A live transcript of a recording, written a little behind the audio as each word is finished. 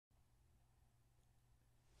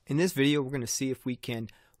In this video, we're going to see if we can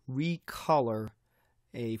recolor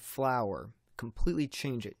a flower, completely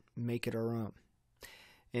change it, make it our own.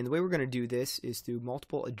 And the way we're going to do this is through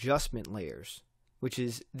multiple adjustment layers, which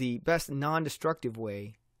is the best non-destructive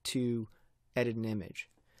way to edit an image.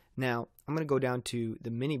 Now, I'm going to go down to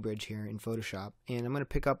the mini bridge here in Photoshop, and I'm going to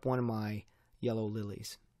pick up one of my yellow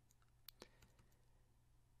lilies.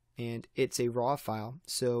 And it's a raw file,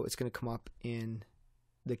 so it's going to come up in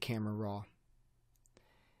the camera raw.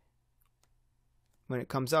 When it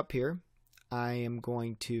comes up here, I am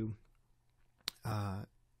going to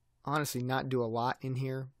honestly not do a lot in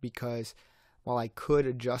here, because while I could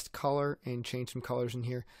adjust color and change some colors in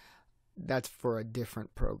here, that's for a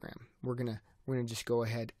different program. We're gonna just go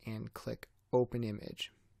ahead and click Open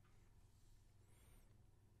Image.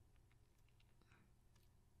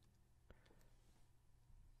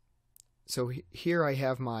 So here I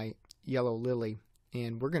have my yellow lily,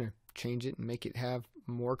 and we're gonna change it and make it have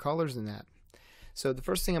more colors than that. So the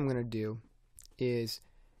first thing I'm gonna do is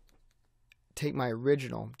take my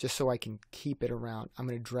original, just so I can keep it around. I'm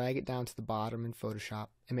going to drag it down to the bottom in Photoshop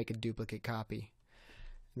and make a duplicate copy.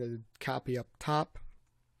 The copy up top,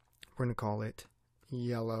 we're going to call it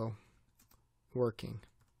yellow working.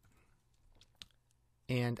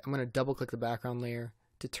 And I'm going to double click the background layer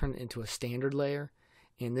to turn it into a standard layer.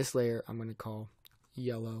 And this layer I'm going to call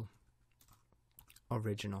yellow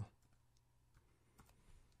original.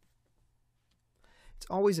 It's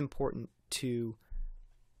always important to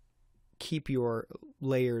keep your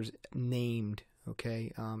layers named,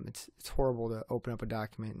 okay? It's horrible to open up a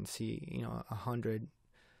document and see 100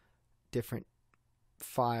 different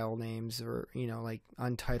file names, or like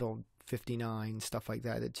untitled 59, stuff like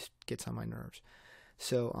that. It just gets on my nerves.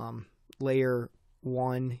 So layer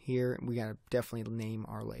 1 here, we gotta definitely name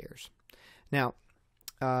our layers. Now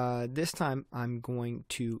this time I'm going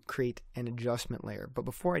to create an adjustment layer, but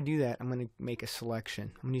before I do that, I'm going to make a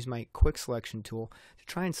selection. I'm going to use my quick selection tool to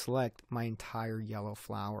try and select my entire yellow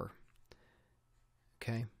flower.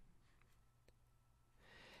 Okay,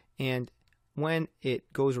 and when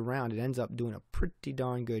it goes around, it ends up doing a pretty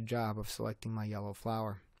darn good job of selecting my yellow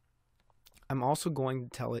flower. I'm also going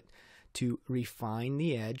to tell it to refine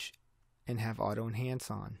the edge and have auto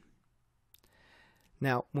enhance on.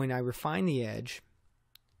 Now when I refine the edge,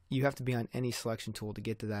 you have to be on any selection tool to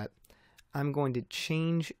get to that. I'm going to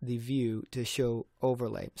change the view to show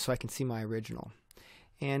overlay so I can see my original.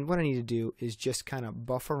 And what I need to do is just kind of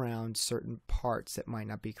buff around certain parts that might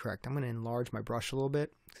not be correct. I'm going to enlarge my brush a little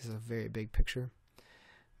bit. This is a very big picture.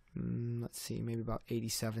 Let's see, maybe about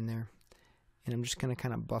 87 there. And I'm just going to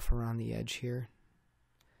kind of buff around the edge here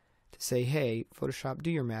to say, hey, Photoshop,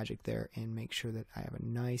 do your magic there and make sure that I have a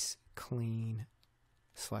nice, clean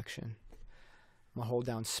selection. I'm going to hold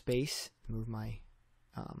down space, move my,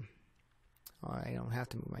 I don't have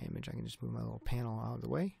to move my image, I can just move my little panel out of the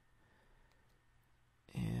way.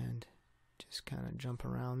 And just kind of jump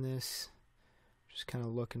around this, just kind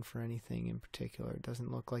of looking for anything in particular. It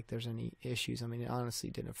doesn't look like there's any issues. I mean, it honestly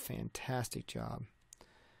did a fantastic job.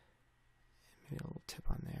 Maybe a little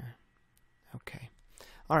tip on there. Okay.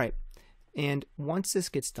 Alright, and once this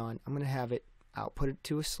gets done, I'm going to have it output it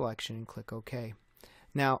to a selection and click OK.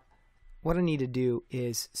 Now, what I need to do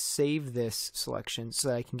is save this selection so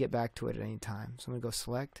that I can get back to it at any time. So I'm going to go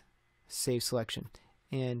Select, Save Selection,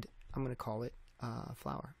 and I'm going to call it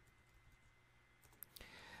Flower.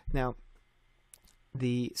 Now,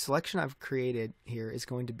 the selection I've created here is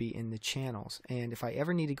going to be in the channels, and if I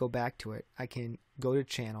ever need to go back to it, I can go to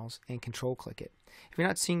Channels and Control click it. If you're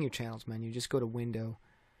not seeing your Channels menu, just go to Window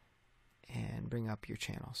and bring up your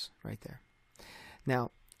channels right there.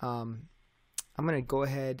 Now, I'm going to go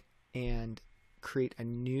ahead and create a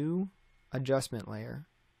new adjustment layer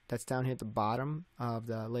that's down here at the bottom of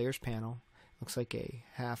the layers panel. Looks like a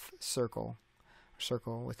half circle, or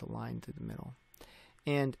circle with a line through the middle.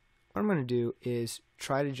 And what I'm going to do is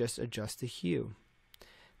try to just adjust the hue.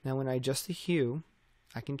 Now when I adjust the hue,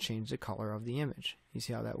 I can change the color of the image. You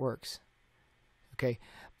see how that works? Okay,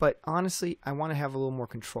 but honestly, I want to have a little more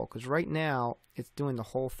control, because right now it's doing the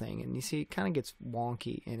whole thing, and you see it kind of gets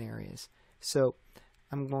wonky in areas. So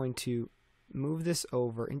I'm going to move this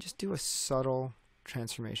over and just do a subtle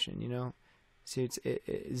transformation, See, it's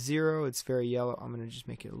 0, it's very yellow. I'm going to just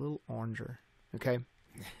make it a little oranger, okay?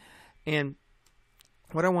 And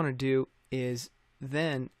what I want to do is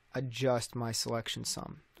then adjust my selection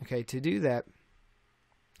some. Okay, to do that,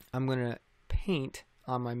 I'm going to paint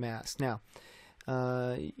on my mask. Now,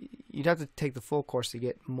 you'd have to take the full course to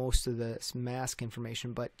get most of this mask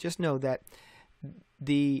information, but just know that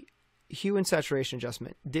the hue and saturation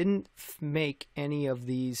adjustment didn't make any of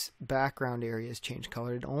these background areas change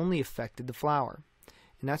color. It only affected the flower.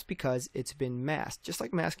 and that's because it's been masked. Just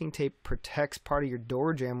like masking tape protects part of your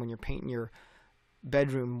door jamb when you're painting your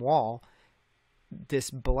bedroom wall, this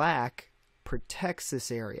black protects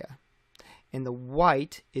this area, and the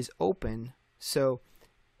white is open, so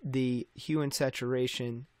the hue and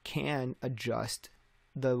saturation can adjust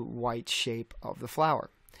the white shape of the flower.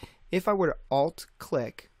 If I were to alt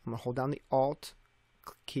click, I'm going to hold down the alt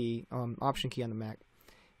key, option key on the Mac,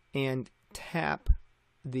 and tap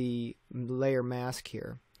the layer mask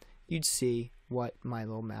here, you'd see what my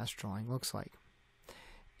little mask drawing looks like.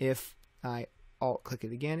 If I alt click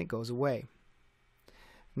it again, it goes away.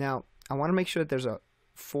 Now I want to make sure that there's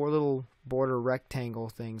 4 little border rectangle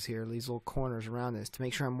things here, these little corners around this, to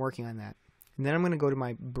make sure I'm working on that. And then I'm going to go to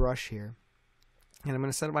my brush here, and I'm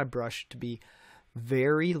going to set up my brush to be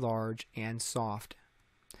very large and soft.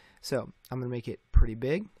 So I'm going to make it pretty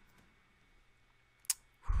big.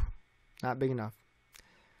 Not big enough.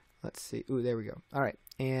 Let's see. Ooh, there we go. Alright,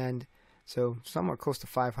 and so somewhere close to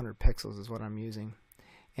 500 pixels is what I'm using.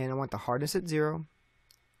 And I want the hardness at 0,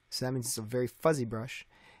 so that means it's a very fuzzy brush.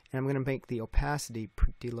 And I'm going to make the opacity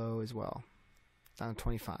pretty low as well, down to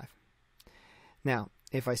 25. Now,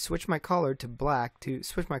 if I switch my color to black, to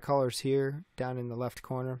switch my colors here down in the left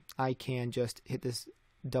corner, I can just hit this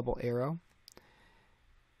double arrow,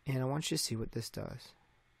 and I want you to see what this does.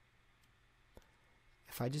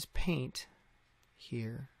 If I just paint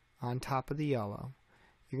here on top of the yellow,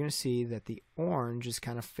 you're going to see that the orange is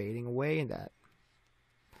kind of fading away in that.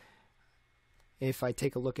 If I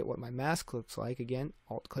take a look at what my mask looks like, again,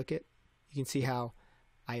 alt click it, you can see how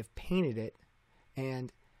I have painted it,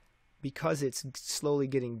 and because it's slowly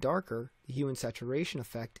getting darker, the hue and saturation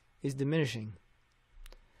effect is diminishing.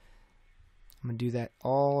 I'm going to do that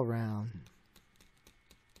all around.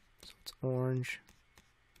 So it's orange,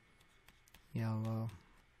 yellow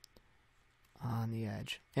on the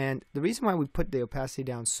edge. And the reason why we put the opacity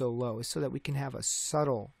down so low is so that we can have a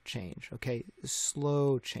subtle change, okay? A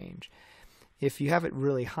slow change. If you have it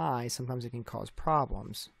really high, sometimes it can cause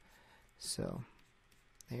problems. So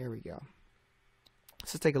there we go.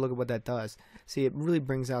 Let's just take a look at what that does. See, it really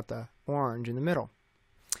brings out the orange in the middle.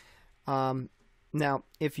 Now,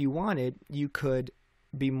 if you wanted, you could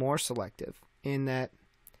be more selective in that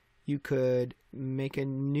you could make a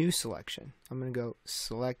new selection. I'm going to go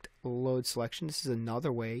select load selection. This is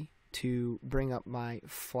another way to bring up my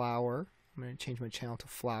flower. I'm going to change my channel to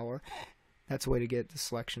flower. That's a way to get the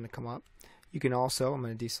selection to come up. You can also, I'm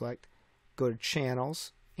going to deselect, go to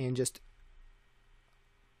channels and just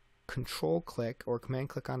control click or command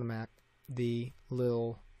click on the Mac the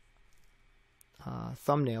little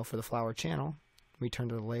thumbnail for the flower channel, return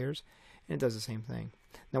to the layers, and it does the same thing.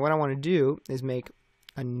 Now what I want to do is make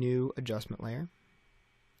a new adjustment layer,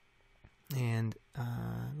 and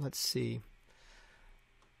let's see,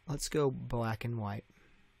 let's go black and white.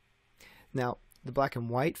 Now the black and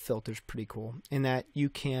white filter is pretty cool in that you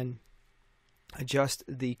can adjust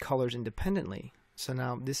the colors independently. So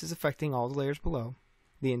now this is affecting all the layers below,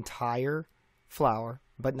 the entire flower,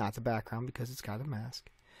 but not the background because it's got a mask.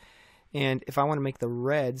 And if I want to make the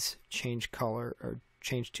reds change color or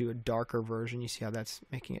change to a darker version, you see how that's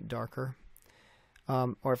making it darker.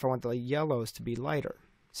 Or if I want the yellows to be lighter.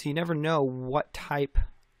 So you never know what type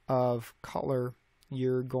of color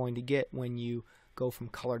you're going to get when you go from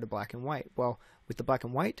color to black and white. Well, with the black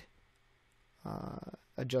and white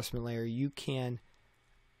adjustment layer, you can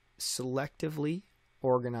selectively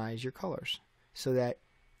organize your colors so that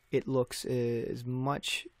it looks as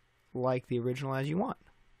much like the original as you want.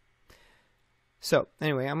 So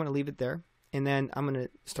anyway, I'm going to leave it there, and then I'm going to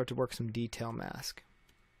start to work some detail mask.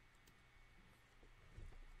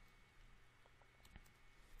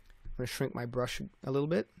 I'm going to shrink my brush a little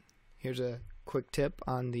bit. Here's a quick tip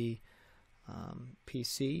on the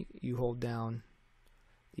PC. You hold down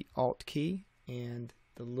the Alt key and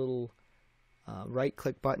the little right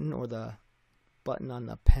click button or the button on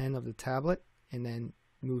the pen of the tablet, and then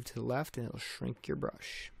move to the left and it'll shrink your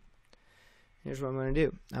brush. Here's what I'm going to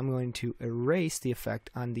do. I'm going to erase the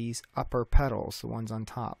effect on these upper petals, the ones on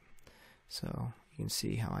top. So you can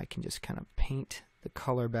see how I can just kind of paint the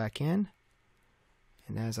color back in,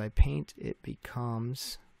 and as I paint it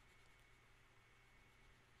becomes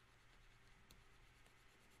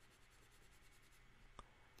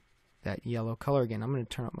that yellow color again. I'm going to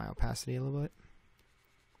turn up my opacity a little bit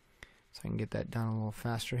so I can get that down a little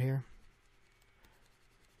faster here.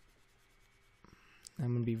 I'm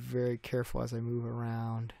going to be very careful as I move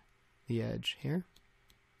around the edge here.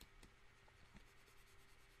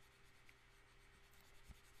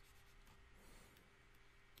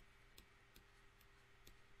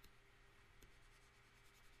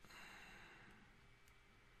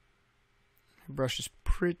 brush is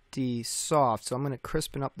pretty soft, so I'm going to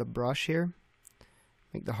crispen up the brush here,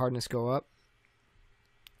 make the hardness go up,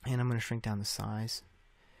 and I'm going to shrink down the size.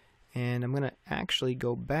 And I'm going to actually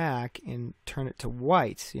go back and turn it to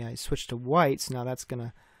white. Yeah, I switched to whites. Now that's going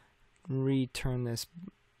to return this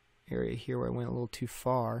area here where I went a little too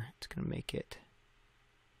far. It's going to make it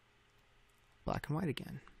black and white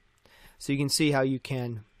again. So you can see how you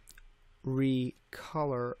can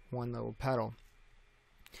recolor one little petal.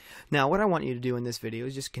 Now what I want you to do in this video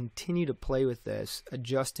is just continue to play with this,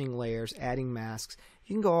 adjusting layers, adding masks.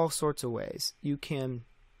 You can go all sorts of ways. You can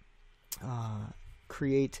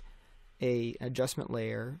create an adjustment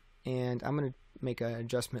layer, and I'm going to make an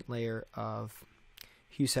adjustment layer of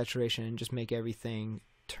hue saturation and just make everything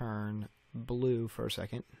turn blue for a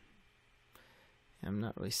second. I'm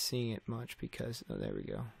not really seeing it much because, oh, there we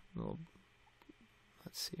go. A little,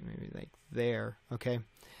 let's see, maybe like there. Okay.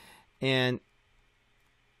 And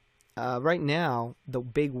right now, the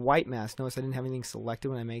big white mask, notice I didn't have anything selected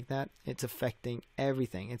when I make that. It's affecting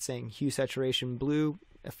everything. It's saying hue saturation blue,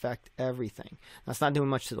 affect everything. Now, it's not doing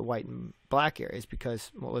much to the white and black areas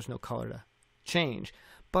because, well, there's no color to change.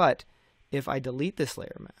 But if I delete this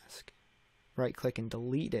layer mask, right click and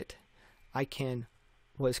delete it, I can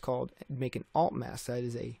what's called make an alt mask. That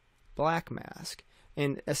is a black mask.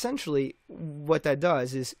 And essentially what that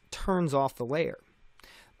does is turns off the layer.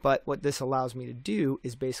 But what this allows me to do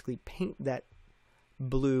is basically paint that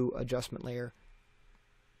blue adjustment layer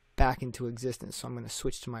back into existence. So I'm going to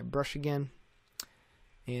switch to my brush again,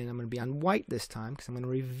 and I'm going to be on white this time because I'm going to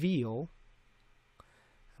reveal.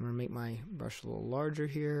 I'm going to make my brush a little larger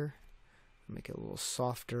here, make it a little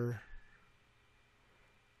softer.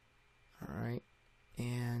 Alright,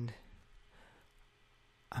 and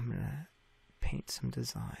I'm going to paint some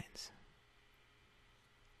designs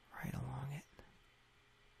right along it.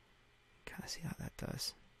 Kind of see how that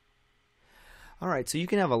does. Alright, so you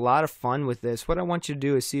can have a lot of fun with this. What I want you to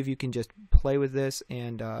do is see if you can just play with this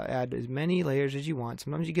and add as many layers as you want.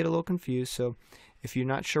 Sometimes you get a little confused, so if you're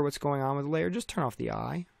not sure what's going on with a layer, just turn off the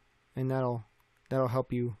eye, and that'll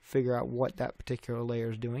help you figure out what that particular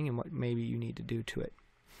layer is doing and what maybe you need to do to it.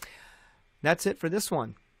 That's it for this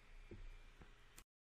one.